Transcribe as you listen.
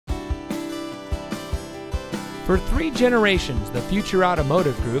For 3 generations, the Future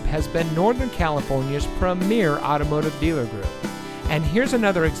Automotive Group has been Northern California's premier automotive dealer group. And here's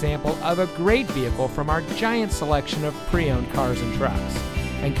another example of a great vehicle from our giant selection of pre-owned cars and trucks,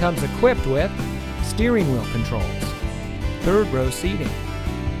 and comes equipped with steering wheel controls, third row seating,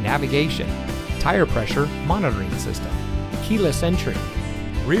 navigation, tire pressure monitoring system, keyless entry,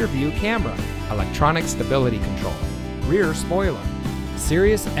 rear view camera, electronic stability control, rear spoiler,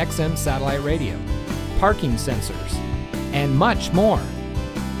 Sirius XM satellite radio, parking sensors, and much more.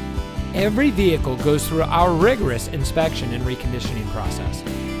 Every vehicle goes through our rigorous inspection and reconditioning process,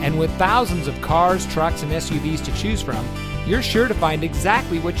 and with thousands of cars, trucks, and SUVs to choose from, you're sure to find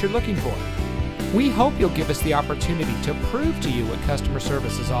exactly what you're looking for. We hope you'll give us the opportunity to prove to you what customer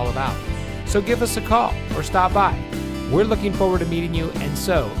service is all about. So give us a call or stop by. We're looking forward to meeting you, and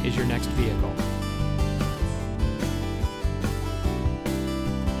so is your next vehicle.